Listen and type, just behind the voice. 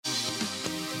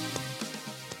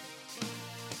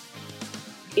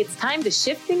It's time to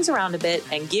shift things around a bit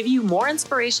and give you more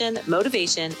inspiration,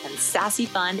 motivation, and sassy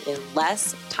fun in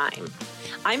less time.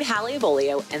 I'm Hallie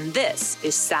Abolio, and this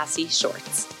is Sassy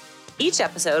Shorts. Each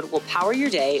episode will power your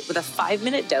day with a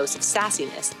 5-minute dose of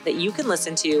sassiness that you can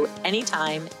listen to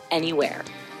anytime, anywhere.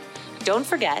 Don't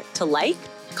forget to like,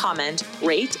 comment,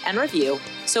 rate, and review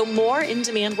so more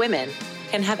in-demand women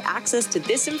can have access to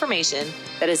this information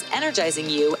that is energizing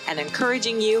you and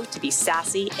encouraging you to be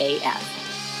sassy AF.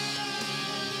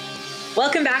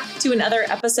 Welcome back to another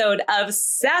episode of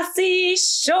Sassy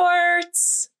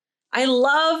Shorts. I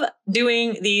love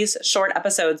doing these short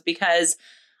episodes because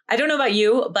I don't know about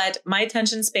you, but my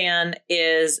attention span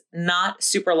is not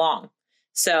super long.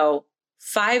 So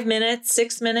 5 minutes,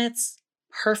 6 minutes,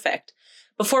 perfect.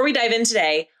 Before we dive in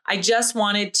today, I just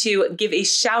wanted to give a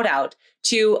shout out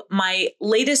to my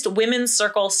latest women's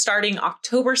circle starting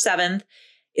October 7th.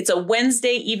 It's a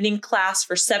Wednesday evening class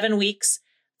for 7 weeks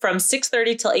from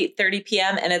 6:30 till 8:30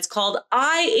 p.m. And it's called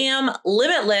I Am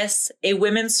Limitless, a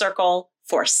women's circle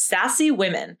for sassy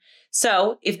women.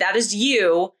 So if that is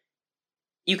you,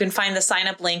 you can find the sign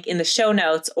up link in the show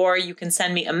notes, or you can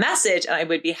send me a message and I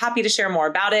would be happy to share more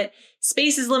about it.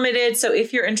 Space is limited. So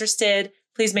if you're interested,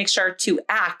 please make sure to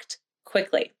act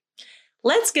quickly.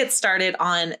 Let's get started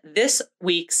on this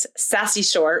week's Sassy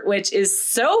Short, which is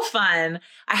so fun.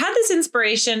 I had this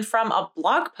inspiration from a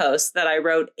blog post that I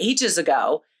wrote ages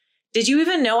ago. Did you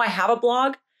even know I have a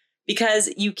blog? Because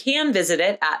you can visit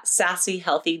it at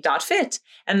sassyhealthy.fit.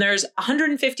 And there's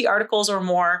 150 articles or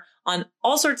more on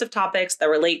all sorts of topics that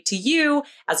relate to you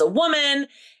as a woman,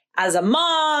 as a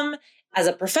mom, as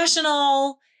a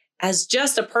professional, as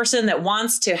just a person that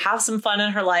wants to have some fun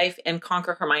in her life and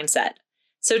conquer her mindset.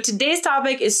 So today's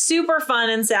topic is super fun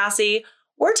and sassy.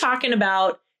 We're talking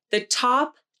about the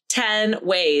top 10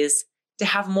 ways to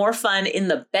have more fun in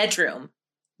the bedroom.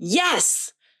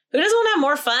 Yes! Who doesn't want to have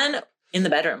more fun in the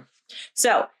bedroom?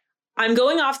 So I'm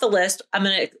going off the list. I'm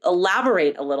going to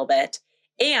elaborate a little bit.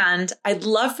 And I'd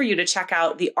love for you to check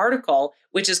out the article,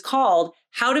 which is called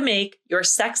How to Make Your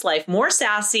Sex Life More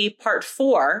Sassy, Part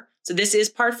 4. So this is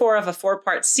Part 4 of a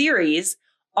 4-part series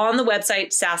on the website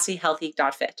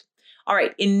sassyhealthy.fit. All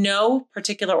right, in no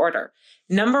particular order.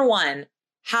 Number 1,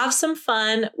 have some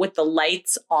fun with the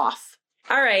lights off.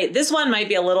 All right, this one might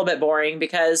be a little bit boring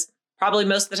because probably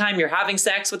most of the time you're having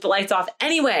sex with the lights off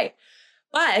anyway.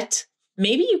 But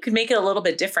maybe you could make it a little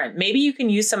bit different. Maybe you can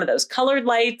use some of those colored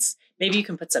lights. Maybe you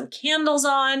can put some candles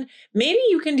on. Maybe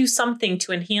you can do something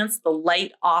to enhance the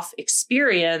light off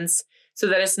experience so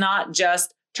that it's not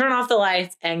just turn off the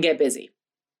lights and get busy.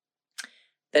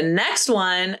 The next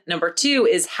one, number 2,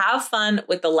 is have fun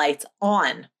with the lights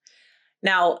on.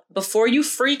 Now, before you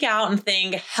freak out and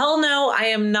think, hell no, I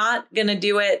am not going to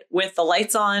do it with the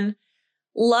lights on,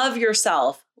 love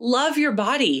yourself, love your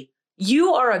body.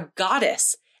 You are a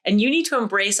goddess and you need to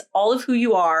embrace all of who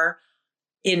you are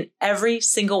in every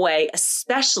single way,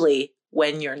 especially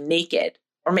when you're naked,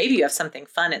 or maybe you have something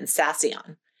fun and sassy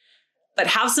on. But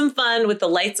have some fun with the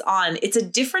lights on. It's a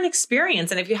different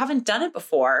experience. And if you haven't done it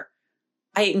before,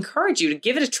 I encourage you to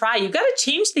give it a try. You've got to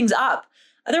change things up.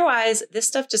 Otherwise, this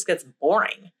stuff just gets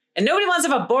boring. And nobody wants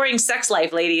to have a boring sex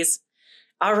life, ladies.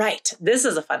 All right, this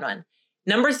is a fun one.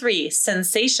 Number 3,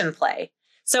 sensation play.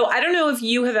 So I don't know if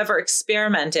you have ever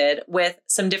experimented with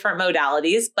some different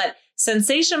modalities, but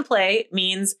sensation play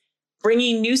means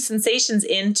bringing new sensations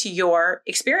into your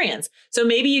experience. So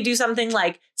maybe you do something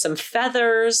like some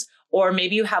feathers, or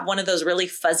maybe you have one of those really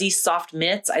fuzzy, soft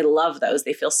mitts. I love those.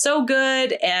 They feel so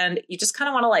good. And you just kind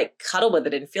of want to like cuddle with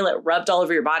it and feel it rubbed all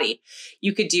over your body.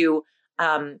 You could do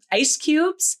ice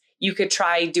cubes. You could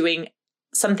try doing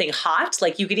something hot.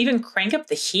 Like you could even crank up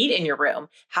the heat in your room,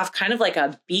 have kind of like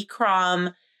a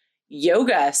Bikram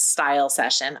yoga style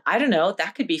session. I don't know.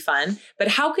 That could be fun. But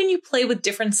how can you play with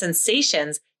different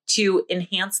sensations to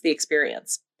enhance the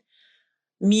experience?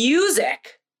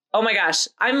 Music. Oh my gosh,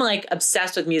 I'm like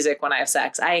obsessed with music when I have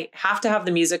sex. I have to have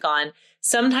the music on.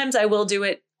 Sometimes I will do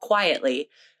it quietly,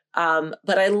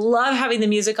 but I love having the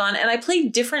music on, and I play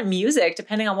different music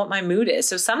depending on what my mood is.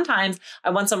 So sometimes I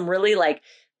want some really like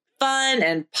fun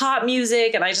and pop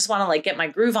music, and I just want to like get my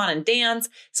groove on and dance.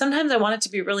 Sometimes I want it to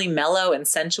be really mellow and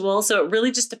sensual. So it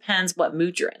really just depends what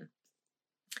mood you're in.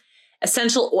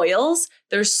 Essential oils.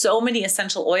 There's so many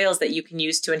essential oils that you can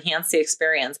use to enhance the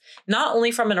experience, not only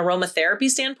from an aromatherapy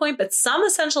standpoint, but some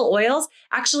essential oils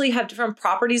actually have different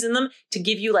properties in them to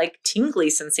give you like tingly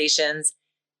sensations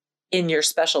in your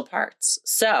special parts.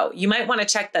 So you might want to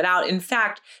check that out. In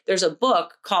fact, there's a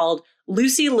book called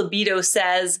Lucy Libido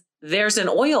Says There's an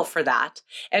Oil for That.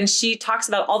 And she talks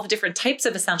about all the different types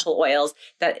of essential oils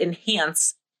that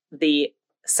enhance the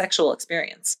sexual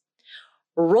experience.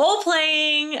 Role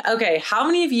playing. Okay, how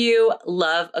many of you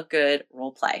love a good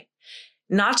role play?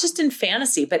 Not just in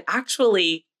fantasy, but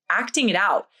actually acting it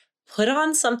out. Put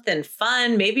on something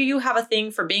fun. Maybe you have a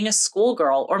thing for being a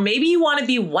schoolgirl, or maybe you want to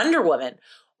be Wonder Woman,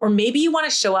 or maybe you want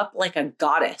to show up like a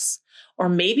goddess, or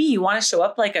maybe you want to show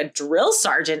up like a drill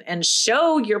sergeant and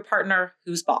show your partner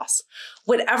who's boss.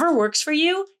 Whatever works for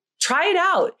you, try it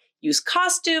out. Use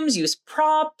costumes, use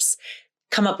props,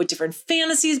 come up with different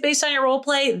fantasies based on your role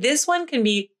play. This one can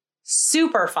be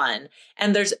super fun,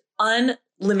 and there's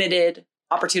unlimited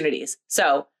opportunities.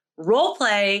 So role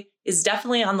play is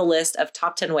definitely on the list of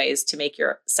top 10 ways to make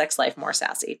your sex life more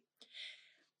sassy.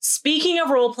 Speaking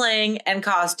of role playing and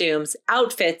costumes,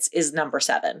 outfits is number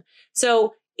 7.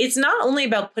 So it's not only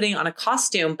about putting on a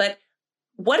costume, but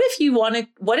what if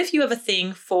you have a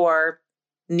thing for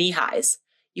knee highs?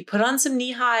 You put on some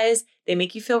knee highs, they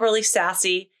make you feel really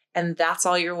sassy, and that's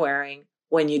all you're wearing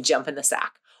when you jump in the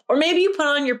sack. Or maybe you put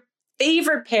on your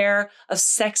favorite pair of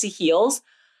sexy heels.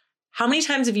 How many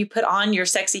times have you put on your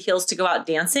sexy heels to go out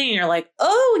dancing and you're like,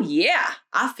 oh yeah,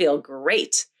 I feel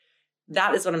great.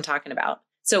 That is what I'm talking about.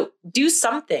 So do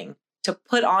something to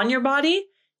put on your body,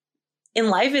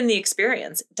 enliven the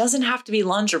experience. It doesn't have to be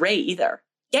lingerie either.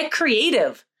 Get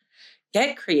creative.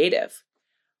 Get creative.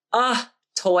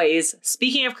 Toys.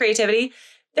 Speaking of creativity,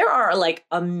 there are like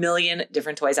a million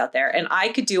different toys out there, and I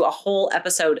could do a whole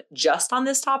episode just on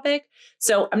this topic.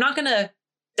 So I'm not going to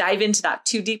dive into that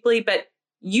too deeply, but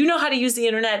you know how to use the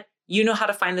internet. You know how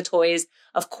to find the toys.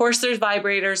 Of course, there's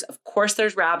vibrators. Of course,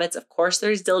 there's rabbits. Of course,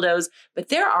 there's dildos. But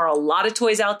there are a lot of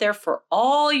toys out there for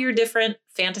all your different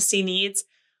fantasy needs.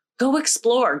 Go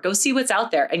explore. Go see what's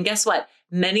out there. And guess what?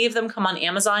 Many of them come on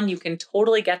Amazon. You can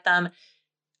totally get them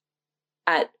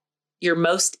at your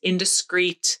most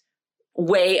indiscreet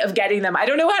way of getting them. I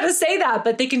don't know how to say that,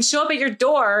 but they can show up at your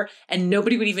door and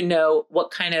nobody would even know what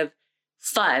kind of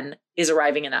fun is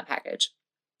arriving in that package.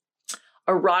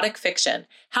 Erotic fiction.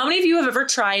 How many of you have ever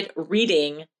tried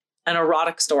reading an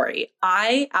erotic story?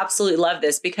 I absolutely love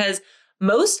this because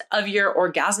most of your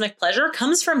orgasmic pleasure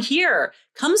comes from here,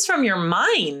 comes from your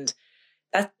mind.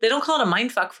 They don't call it a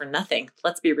mind fuck for nothing.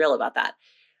 Let's be real about that.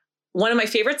 One of my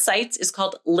favorite sites is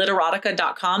called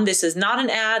literotica.com. This is not an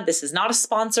ad. This is not a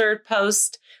sponsored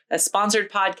post, a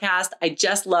sponsored podcast. I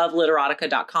just love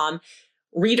literotica.com.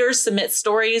 Readers submit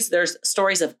stories. There's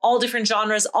stories of all different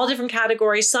genres, all different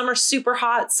categories. Some are super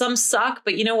hot, some suck,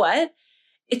 but you know what?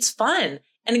 It's fun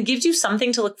and it gives you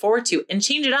something to look forward to and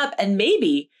change it up. And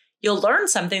maybe you'll learn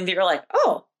something that you're like,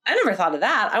 oh, I never thought of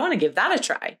that. I want to give that a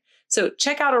try. So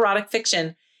check out erotic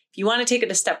fiction. If you want to take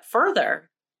it a step further,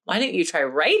 why don't you try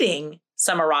writing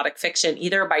some erotic fiction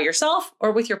either by yourself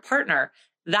or with your partner?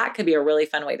 That could be a really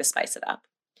fun way to spice it up.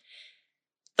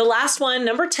 The last one,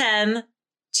 number 10,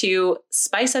 to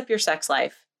spice up your sex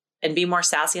life and be more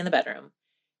sassy in the bedroom,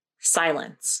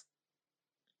 silence.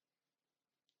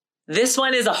 This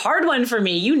one is a hard one for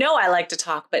me. You know I like to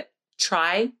talk, but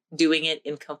try doing it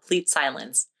in complete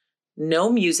silence. No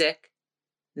music,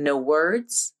 no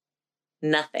words,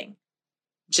 nothing.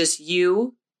 Just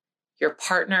you, your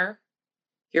partner,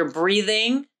 your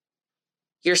breathing,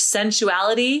 your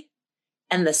sensuality,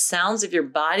 and the sounds of your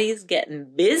bodies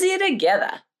getting busy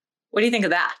together. What do you think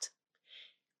of that?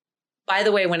 By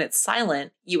the way, when it's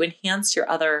silent, you enhance your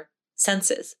other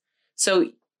senses.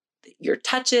 So your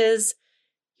touches,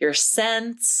 your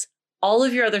scents, all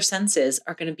of your other senses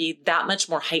are going to be that much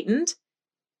more heightened,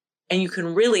 and you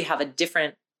can really have a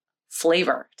different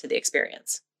flavor to the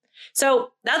experience.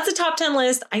 So that's the top 10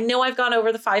 list. I know I've gone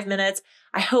over the 5 minutes.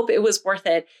 I hope it was worth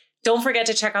it. Don't forget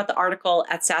to check out the article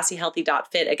at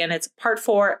sassyhealthy.fit. Again, it's part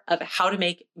 4 of how to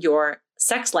make your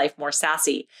sex life more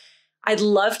sassy. I'd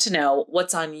love to know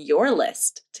what's on your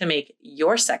list to make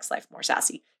your sex life more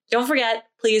sassy. Don't forget,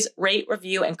 please rate,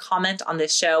 review, and comment on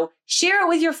this show. Share it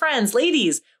with your friends.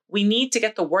 Ladies, we need to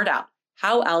get the word out.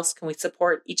 How else can we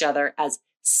support each other as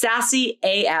sassy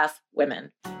AF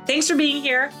women? Thanks for being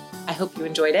here. I hope you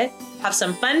enjoyed it. Have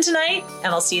some fun tonight, and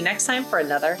I'll see you next time for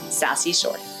another Sassy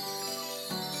Short.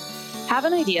 Have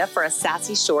an idea for a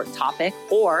Sassy Short topic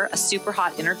or a super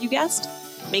hot interview guest?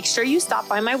 Make sure you stop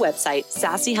by my website,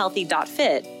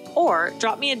 sassyhealthy.fit, or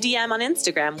drop me a DM on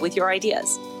Instagram with your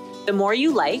ideas. The more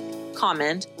you like,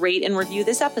 comment, rate, and review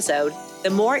this episode, the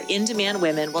more in-demand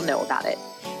women will know about it.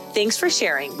 Thanks for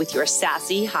sharing with your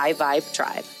sassy high vibe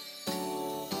tribe.